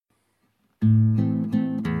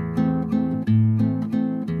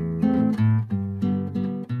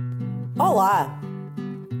Olá!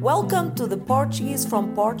 Welcome to the Portuguese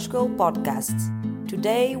from Portugal podcast.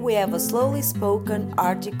 Today we have a slowly spoken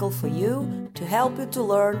article for you to help you to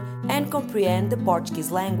learn and comprehend the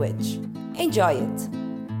Portuguese language. Enjoy it!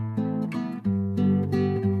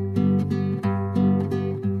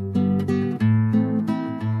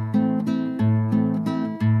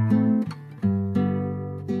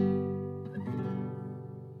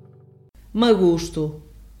 Magusto.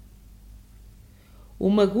 O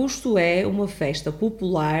Magusto é uma festa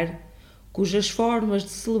popular cujas formas de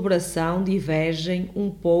celebração divergem um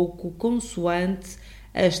pouco consoante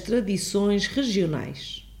as tradições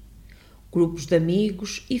regionais. Grupos de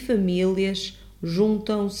amigos e famílias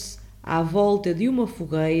juntam-se à volta de uma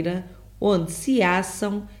fogueira onde se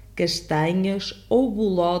assam castanhas ou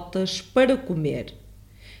bolotas para comer.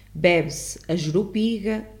 Bebe-se a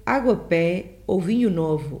jerupiga, água-pé ou vinho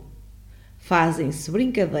novo. Fazem-se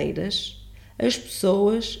brincadeiras, as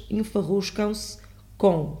pessoas enfarruscam-se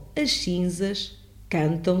com as cinzas,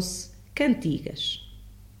 cantam-se cantigas.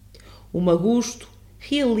 O Magusto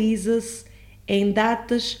realiza-se em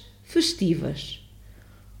datas festivas,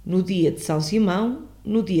 no dia de São Simão,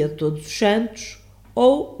 no dia de Todos os Santos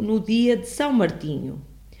ou no dia de São Martinho.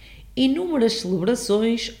 Inúmeras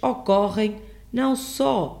celebrações ocorrem não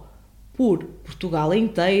só por Portugal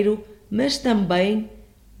inteiro, mas também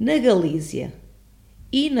na Galícia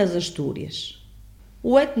e nas Astúrias.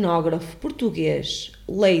 O etnógrafo português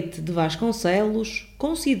Leite de Vasconcelos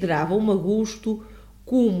considerava o Magusto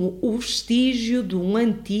como o vestígio de um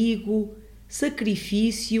antigo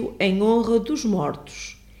sacrifício em honra dos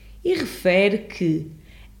mortos e refere que,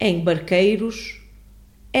 em Barqueiros,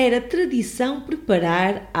 era tradição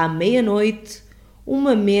preparar à meia-noite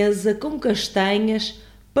uma mesa com castanhas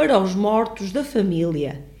para os mortos da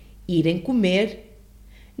família irem comer.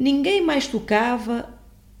 Ninguém mais tocava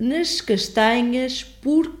nas castanhas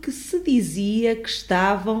porque se dizia que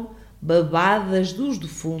estavam babadas dos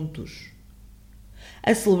defuntos.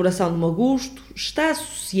 A celebração do Magusto está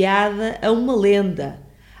associada a uma lenda,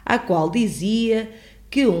 a qual dizia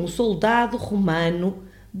que um soldado romano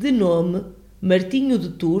de nome Martinho de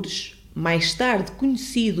Tours, mais tarde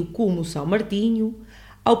conhecido como São Martinho,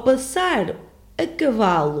 ao passar a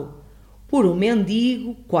cavalo por um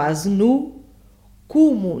mendigo quase nu,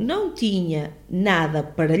 como não tinha nada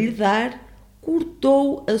para lhe dar,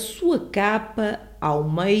 cortou a sua capa ao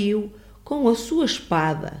meio com a sua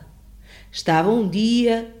espada. Estava um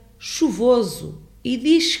dia chuvoso e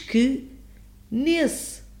diz que,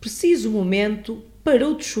 nesse preciso momento,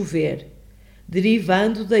 parou de chover,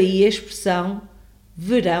 derivando daí a expressão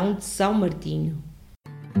verão de São Martinho.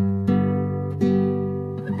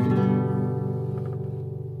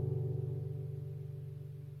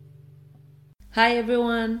 Hi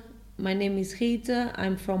everyone, my name is Rita,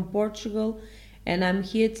 I'm from Portugal and I'm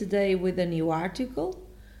here today with a new article.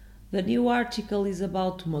 The new article is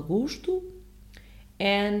about Magusto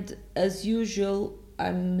and as usual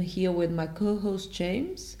I'm here with my co-host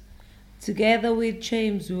James. Together with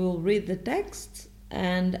James we will read the text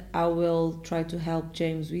and I will try to help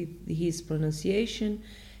James with his pronunciation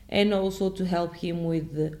and also to help him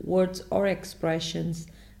with the words or expressions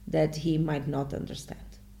that he might not understand.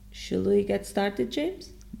 Shall we get started,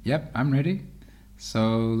 James? Yep, I'm ready.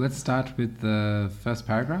 So let's start with the first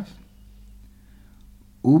paragraph.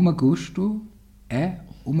 O Magusto é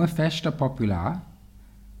uma festa popular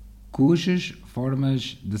cujas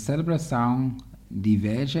formas de celebração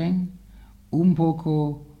divergem um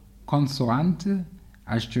pouco consoante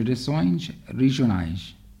as tradições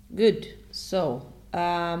regionais. Good. So,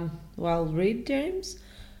 read, James.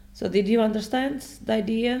 So, did you understand the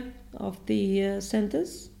idea of the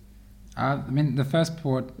sentence? The first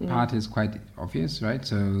part is quite obvious, right?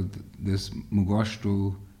 So this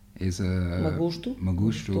Magusto is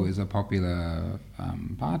a popular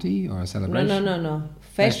party or a celebration. No.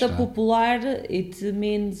 Festa popular, it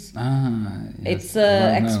means yes, it's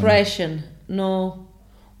an expression. No,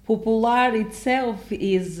 popular itself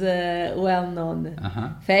is well known.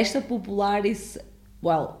 Festa popular is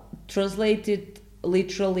translated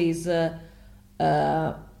literally is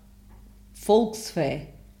Volksfest.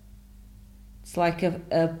 It's like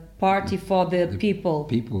a party for the people.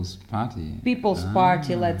 People's party. People's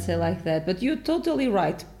party, let's say like that. But you're totally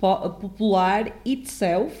right. Popular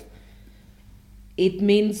itself, it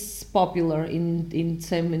means popular in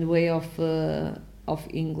same way of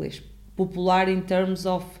English. Popular in terms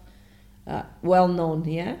of well known,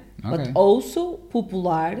 yeah. Okay. But also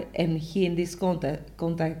popular, and here in this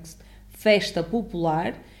context, festa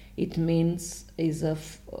popular, it means is a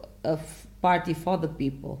party for the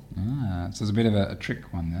people. So it's a bit of a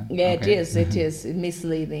trick one there. Yeah, Okay. it is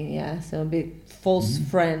misleading. Yeah, so a bit false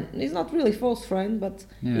friend. It's not really false friend, but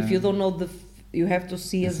if you don't know you have to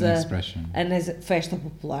see it's as an expression. And as a festa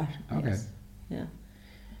popular. Okay. Yes. Yeah.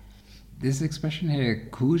 This expression here,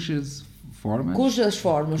 cujas formas. Cujas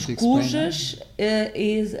formas. Cujas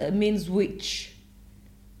means which.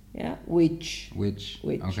 Yeah, which. Which.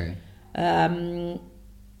 Okay.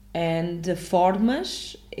 And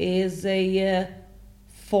formas is a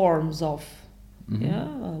forms of,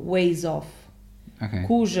 ways of. Okay.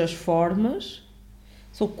 Cujas formas.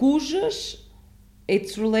 So cujas,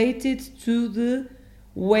 it's related to the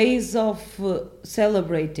ways of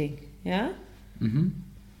celebrating, yeah?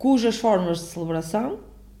 Cujas formas de celebração,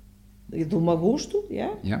 do Magusto,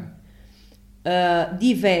 yeah? Yeah.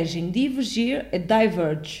 Divergir,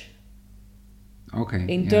 diverge. Okay.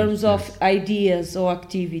 In terms of ideas or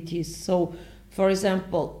activities. So, for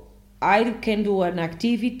example, I can do an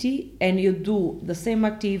activity and you do the same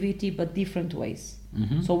activity but different ways.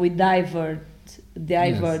 So we diverge.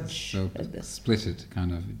 Yes, so split it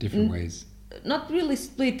kind of different ways. Not really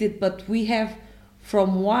split it, but we have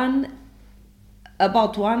from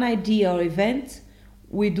about one idea or event,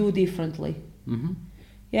 we do differently.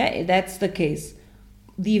 Yeah, that's the case.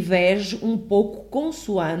 Diverge pouco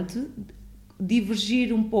consoante,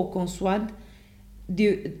 divergir pouco consoante,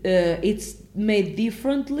 it's made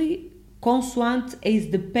differently. Consoante is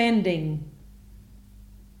depending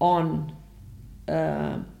on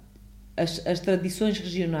as tradições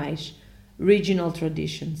regionais, regional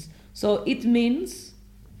traditions. So it means,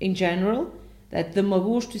 in general, that the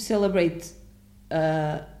Magusto celebrate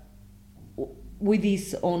with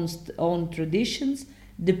his own traditions,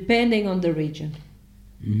 depending on the region.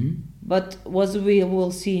 But as we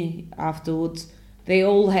will see afterwards, they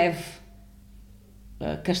all have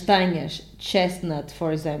castanhas, chestnut,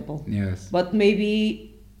 for example. Yes. But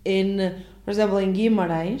maybe for example, in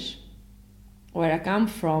Guimarães, where I come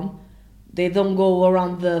from, they don't go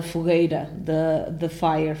around the fogueira, the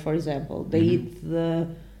fire, for example. They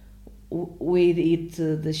we eat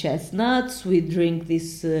the chestnuts. We drink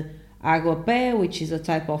this aguapé, which is a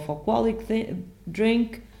type of alcoholic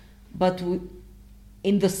drink, but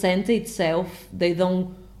in the center itself, they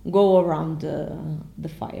don't go around the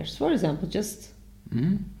fires. For example, just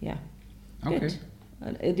yeah. Okay.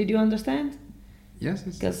 Did you understand?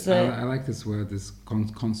 Yes, I like this word, this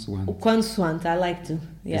consoant. Consoant, I like to.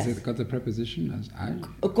 Yes. Is it got the preposition as I?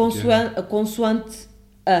 A consoant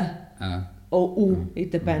or u,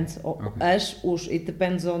 it depends. Or as, us, it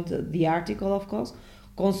depends on the article, of course.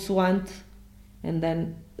 Consoant, and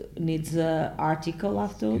then needs an article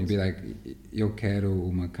afterwards. Can it be like, eu quero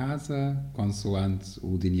uma casa consoante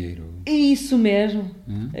o dinheiro? Isso mesmo,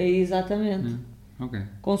 exatamente. Okay.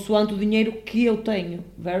 Consoante o dinheiro que eu tenho.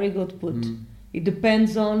 Very good put. It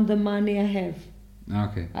depends on the money I have.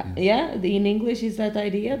 Okay. Yeah, in English is that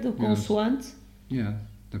idea, the consoant. Yeah,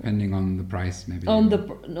 depending on the price, maybe. On the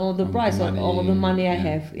price the money, or the money I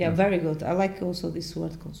have. Yeah, very good. I like also this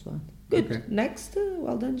word consoant. Good. Okay. Next,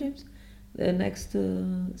 well done, James. The next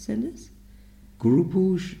sentence.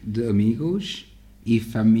 Grupos de amigos e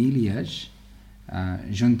famílias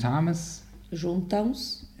juntam-se.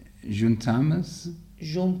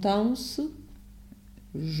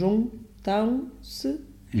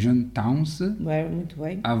 Muito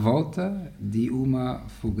bem. À volta de uma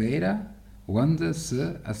fogueira onde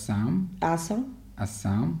se assam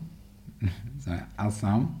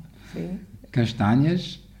Sim.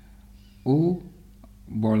 castanhas ou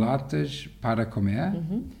bolachas para comer,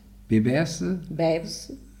 bebe-se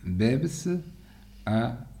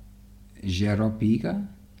a jeropiga,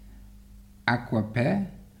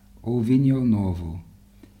 aquapé ou vinho novo.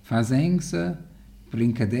 Fazem-se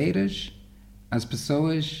brincadeiras, as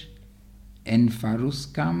pessoas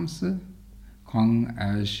enfarruscam-se com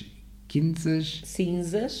as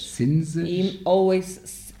cinzas. E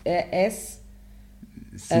always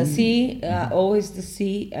always the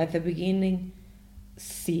C at the beginning.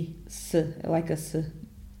 Like a C.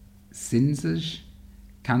 Cinzas,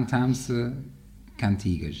 cantam-se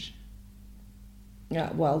cantigas.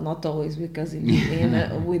 Yeah, well, not always, because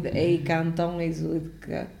with A, canton is with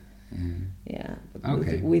but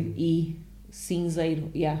okay. with E, cinzeiro,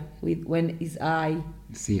 when is I.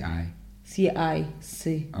 C-I.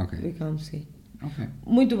 C. Okay. Becomes C. Okay.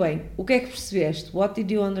 Muito bem. O que é que percebeste? What did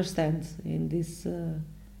you understand in this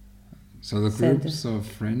So the groups of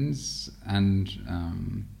friends and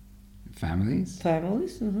families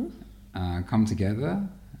mm-hmm. Come together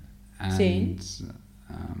and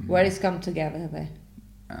Where is come together there?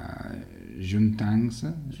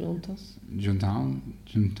 juntam-se.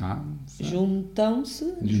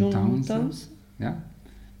 Yeah.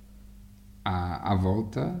 À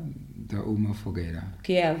volta de uma fogueira. O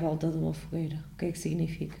que é a volta de uma fogueira? O que é que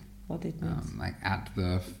significa? What it means? Like at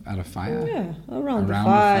a fire. Yeah, around the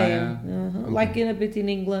fire. Okay. Like in a bit in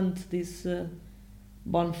England, this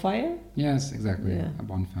bonfire. Yes, exactly. Yeah. A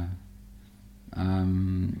bonfire.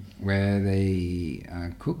 Where they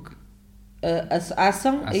cook.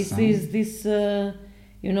 Assam is this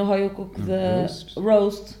you know how you cook the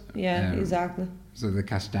roast. Yeah, exactly. So the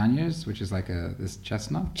castanhas, which is like this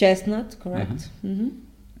chestnut. Chestnut, correct.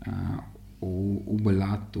 O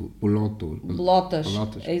bolotas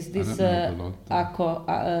is this the acorns.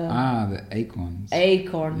 Acorns.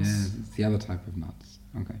 Yeah, it's the other type of nuts.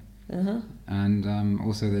 Okay. And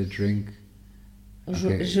also they drink.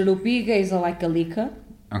 Jerupiga is like a liquor.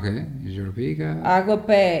 Okay, jerupiga.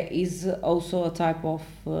 Aguapé is also a type of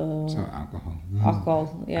so alcohol.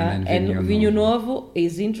 Alcohol, yeah. And vinho novo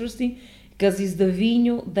is interesting because it's the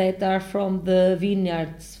vinho that are from the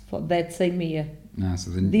vineyards for that same year.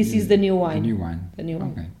 So this is the new wine. The new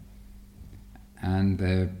wine. Okay. And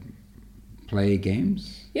they play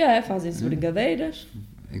games? Yeah, fazem-se brincadeiras.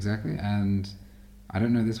 Exactly, and I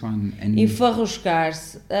don't know this one.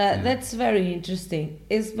 Enfarruscar-se. That's very interesting.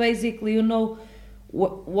 It's basically, you know,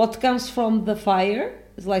 what comes from the fire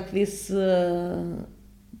is like this... the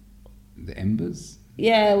embers?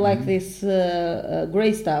 Yeah, like this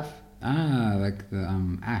grey stuff. Like the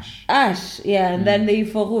ash. Ash, yeah, and then they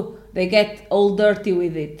get all dirty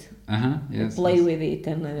with it. Yes. They play with it,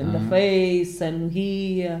 and in the face, and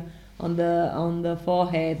here, on the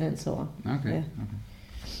forehead, and so on. Okay. Yeah. Okay.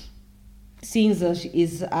 Cinza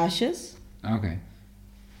is ashes. Okay.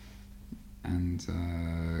 And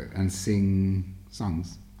sing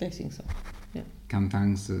songs. They sing songs. Yeah.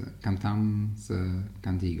 Cantam-se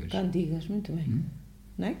cantigas. Cantigas, muito bem.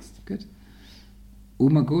 Next. Good. O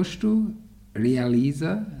Magusto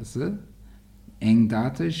realiza-se em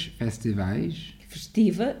datas festivais.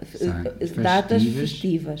 Datas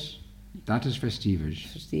festivas. Datas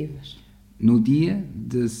festivas. No dia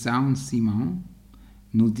de São Simão,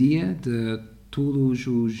 no dia de todos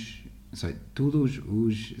os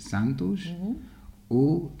santos,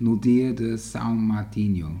 ou no dia de São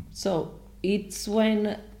Martinho. So it's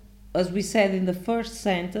when, as we said in the first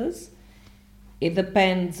sentence, it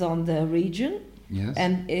depends on the region. Yes.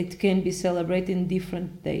 And it can be celebrated in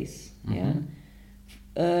different days. Yeah.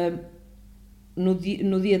 No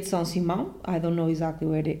dia de São Simão, I don't know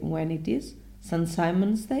exactly when it is. St.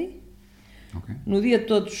 Simon's Day. Okay. No dia de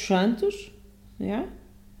Todos os Santos, yeah,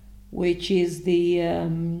 which is the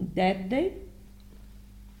Dead Day,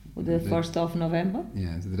 the 1st of November.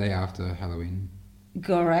 Yeah, it's the day after Halloween.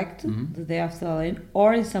 Correct, the day after Halloween,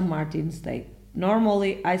 or in St. Martin's Day.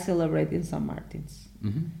 Normally, I celebrate in St. Martin's.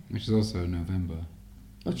 Which is also November.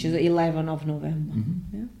 Which is 11 of November.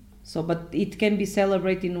 Yeah. So, but it can be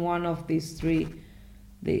celebrated in one of these three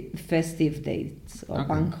the festive dates or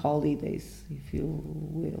bank holidays, if you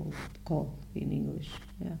will call in English.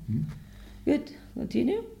 Yeah. Good.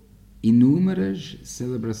 Continue. Inúmeras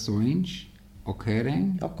celebrações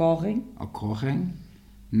ocorrem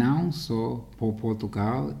não só por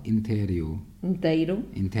Portugal inteiro,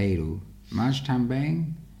 mas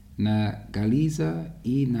também na Galiza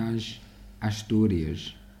e nas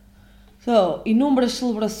Astúrias. So, inúmeras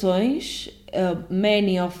celebrações,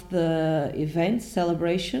 many of the events,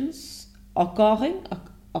 celebrations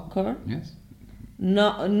occur. Yes.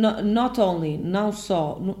 Not only, não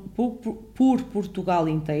só por Portugal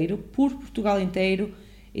inteiro. Por Portugal inteiro,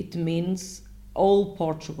 it means all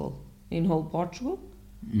Portugal, in whole Portugal.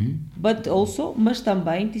 But also, mas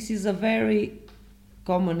também, this is a very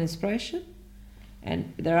common expression.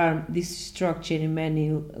 And there are this structure in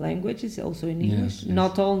many languages, also in English. Yes.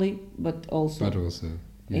 Not only, but also. But also.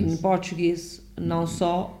 Yes. In Portuguese, não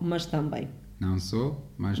só, mas também. Não só,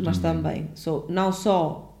 mas também. So, não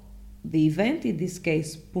só the event, in this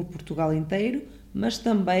case, por Portugal inteiro, mas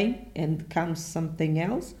também, and comes something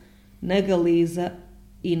else, na Galiza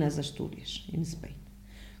e nas Astúrias, in Spain.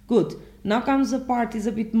 Good. Now comes a part is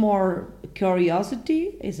a bit more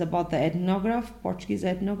curiosity. It's about the ethnograph, Portuguese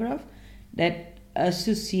ethnograph, that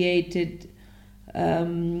associated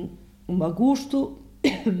Magusto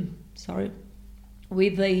sorry,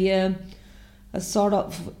 with a sort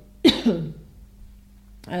of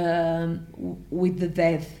with the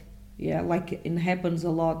death, yeah, like it happens a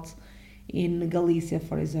lot in Galicia,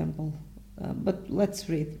 for example. But let's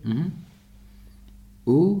read.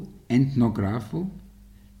 O etnógrafo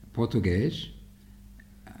português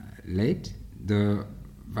Leite de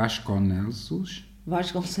Vasconcelos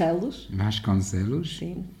Vasconcelos.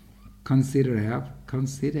 Sim.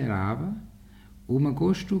 Considerava o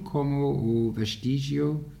Magusto como o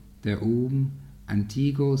vestígio de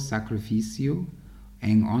antigo sacrifício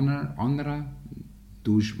em honra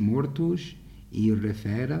dos mortos e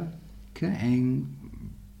refere que em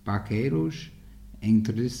Barqueiros em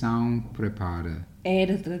tradição prepara.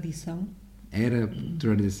 Era tradição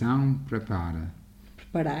preparar.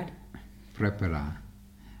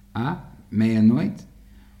 À meia-noite,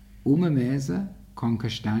 uma mesa com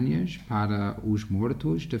castanhas para os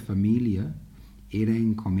mortos da família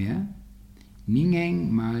irem comer. Ninguém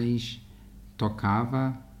mais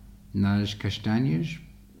tocava nas castanhas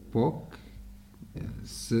porque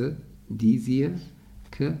se dizia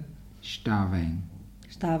que estavam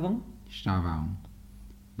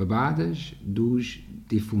babadas dos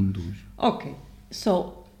defuntos. Ok,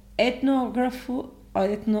 so ethnographer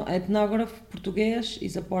português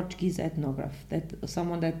is a Portuguese ethnograph, that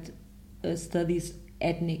someone that studies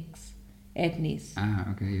ethnies.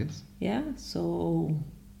 Ah, okay, yes. Yeah, so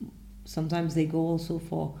sometimes they go also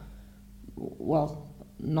for, well,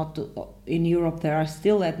 not to, in Europe there are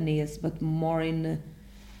still ethnies, but more in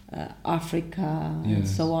Africa and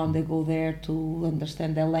so on. They go there to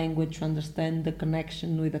understand their language, to understand the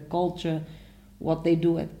connection with the culture, what they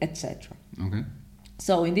do, etc. Okay.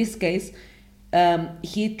 So in this case,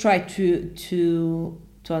 he tried to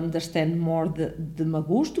understand more the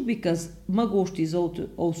Magusto, because Magusto is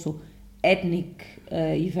also ethnic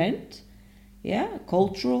event,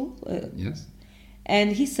 cultural. Yes.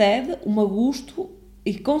 And he said o Magusto,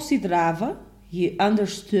 he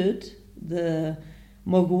understood the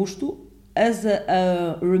Magusto as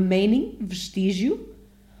a remaining vestígio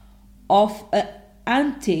of an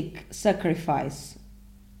antique sacrifice,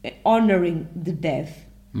 honoring the dead.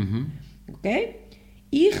 Mm-hmm. Okay?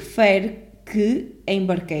 E refere que em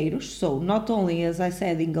Barqueiros, so not only, as I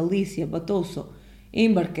said, in Galicia, but also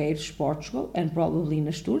in Barqueiros, Portugal, and probably in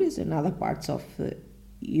Asturias and other parts of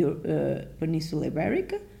Península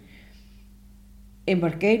Ibérica, em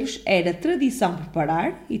Barqueiros era tradição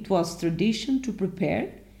preparar, it was tradition to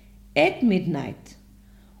prepare, at midnight,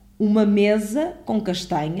 uma mesa com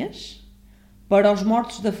castanhas para os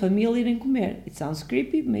mortos da família irem comer. It sounds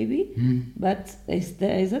creepy, maybe, but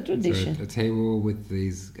there is a tradition. So a table with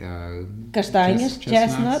these castanhas,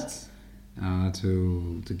 chestnuts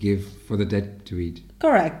to give for the dead to eat.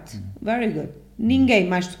 Correct, very good. Ninguém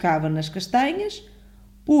mais tocava nas castanhas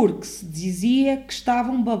porque se dizia que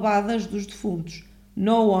estavam babadas dos defuntos.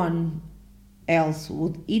 No one else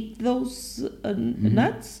would eat those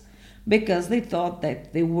nuts because they thought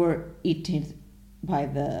that they were eaten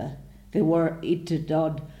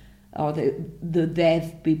or the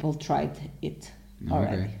dead people tried it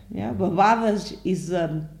already. Okay. Yeah, babadas is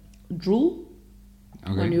drool,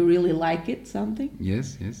 when you really like it, something.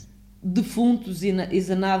 Yes. Defuntos is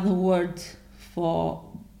another word for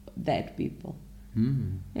dead people.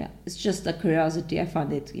 Yeah, it's just a curiosity. I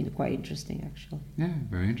found it quite interesting, actually. Yeah,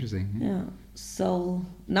 very interesting. Yeah. So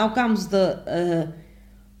now comes so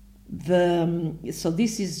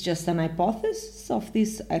this is just an hypothesis of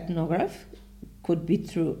this ethnograph. Could be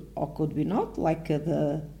true or could be not. Like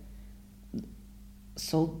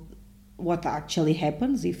so what actually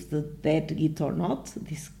happens if the dead eat or not?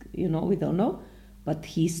 This, we don't know. But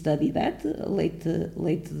he studied that late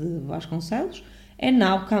Vasconcelos, and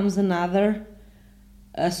now comes another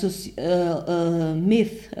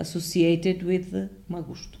myth associated with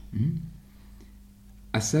Magusto.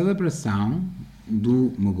 A celebração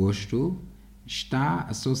do Magusto está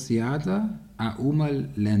associada a uma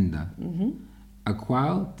lenda, a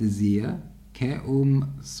qual dizia que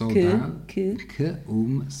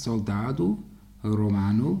um soldado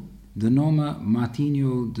romano de nome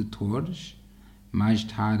Martinho de Torres, mais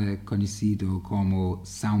tarde conhecido como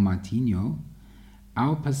São Martinho,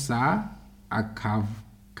 ao passar a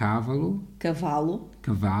cavalo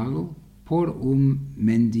por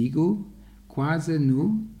mendigo quase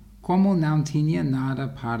nu, como não tinha nada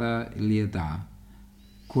para lhe dar,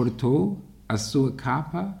 cortou a sua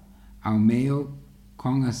capa ao meio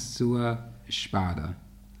com a sua espada.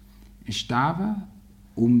 Estava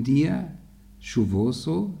dia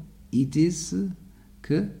chuvoso e disse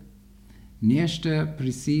que, neste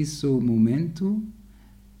preciso momento,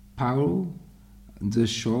 parou de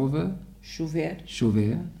chover,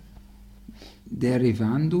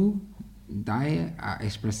 derivando daí a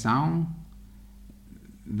expressão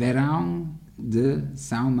verão de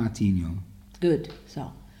São Martinho. Good.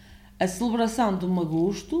 So, a celebração do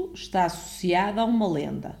Magusto está associada a uma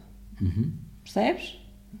lenda. Percebes?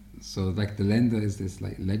 So, like the lenda is this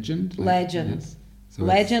like legend? Legend. Yes. So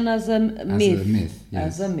legend as a myth. Yes.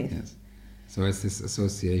 As a myth. Yes. So it's this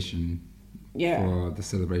association for the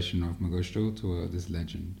celebration of Magusto to this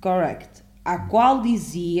legend. Correct. A qual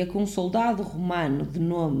dizia que soldado romano de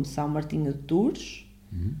nome São Martinho de Tours,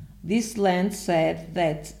 this land said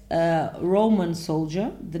that a Roman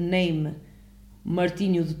soldier, the name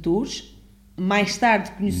Martinho de Tours, mais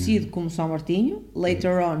tarde conhecido como São Martinho,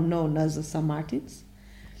 later on known as the São Martins,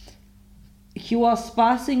 he was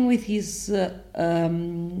passing with his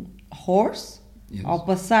horse, ao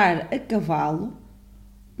passar a cavalo,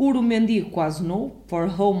 por um mendigo quase nu, for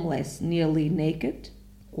homeless nearly naked,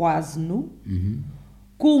 quase nu,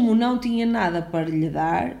 como não tinha nada para lhe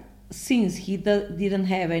dar, since he didn't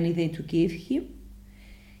have anything to give him,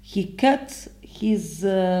 he cut his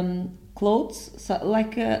clothes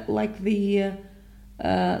like the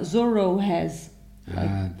Zorro has.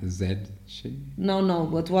 The Z shape? No,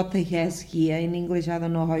 but what he has here in English, I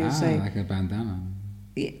don't know how you say. Like a bandana.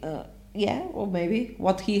 Yeah, or maybe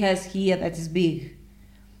what he has here that is big,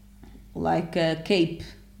 like a cape.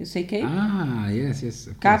 You say cape? Yes,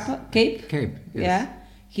 of course. Cape, yes. Yeah.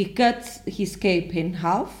 He cut his cape in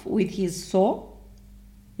half with his saw.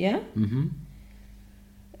 Yeah.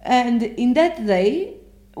 And in that day,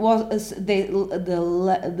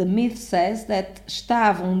 the myth says that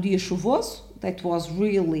estava dia chuvoso, that was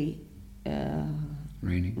really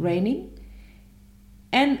raining.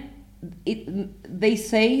 And they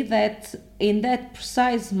say that in that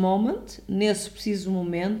precise moment, nesse preciso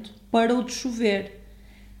momento, parou de chover,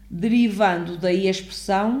 derivando daí a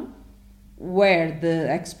expressão where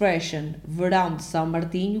the expression verão de São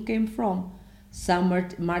Martinho came from,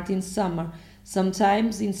 Martin's summer.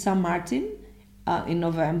 Sometimes in São Martin, in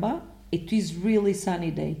November, it is really sunny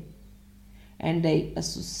day, and they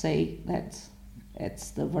associate that it's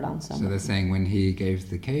the verão São Martin. So they're saying when he gave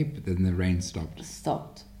the cape, then the rain stopped.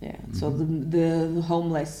 Yeah. So the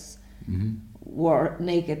homeless were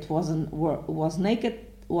naked, wasn't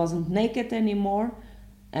naked anymore.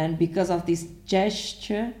 And because of this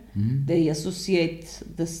gesture, they associate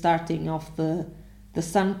the starting of the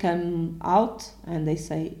sun come out, and they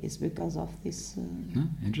say it's because of this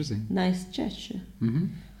interesting, nice gesture.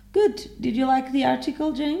 Good. Did you like the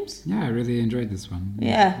article, James? Yeah, I really enjoyed this one.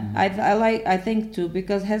 Yeah. I think too,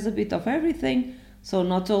 because it has a bit of everything. So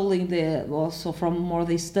not only also from more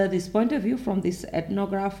the studies point of view, from this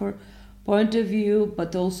ethnographer point of view,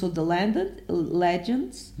 but also the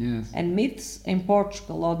legends and myths in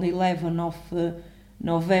Portugal on the 11th of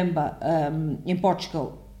November. In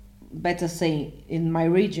Portugal, better say in my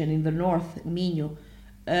region, in the north, Minho,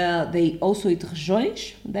 they also eat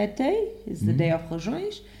regiões that day. It's the day of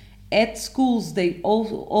regiões. At schools, they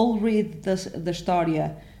all read the story,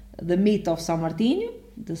 the myth of São Martinho,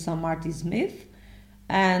 the São Martin's myth.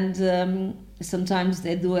 And sometimes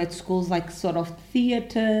they do at schools like sort of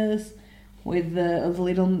theaters with the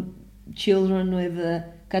little children with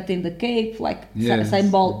cutting the cake, like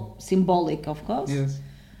symbolic, of course. Yes.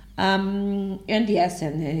 And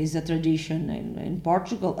it's a tradition in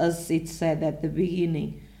Portugal, as it said at the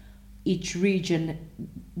beginning. Each region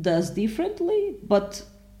does differently, but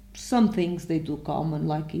some things they do common,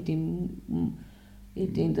 like eating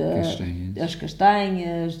as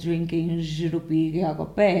castanhas, drinking jerupi e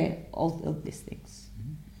agapé, all of these things.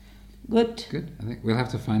 Good. I think we'll have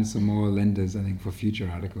to find some more lenders, I think, for future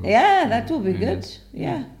articles. Yeah, that will be good.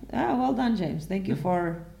 Yeah. Well done, James. Thank you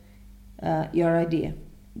for your idea.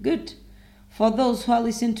 Good. For those who are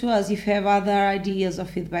listening to us, if you have other ideas or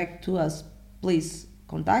feedback to us, please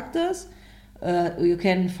contact us. You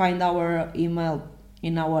can find our email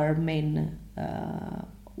in our main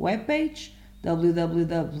webpage,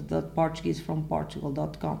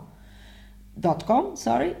 www.portuguesefromportugal.com,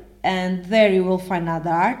 and there you will find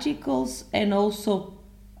other articles and also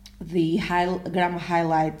the grammar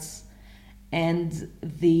highlights and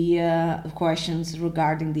the questions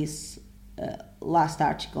regarding this last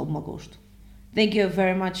article, Magusto. Thank you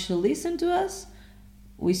very much to listen to us.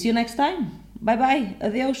 We see you next time. Bye bye.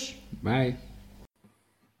 Adeus. Bye.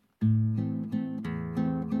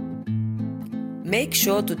 Make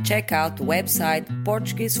sure to check out the website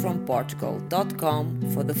PortugueseFromPortugal.com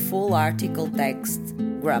for the full article text,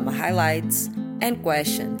 grammar highlights, and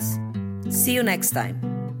questions. See you next time.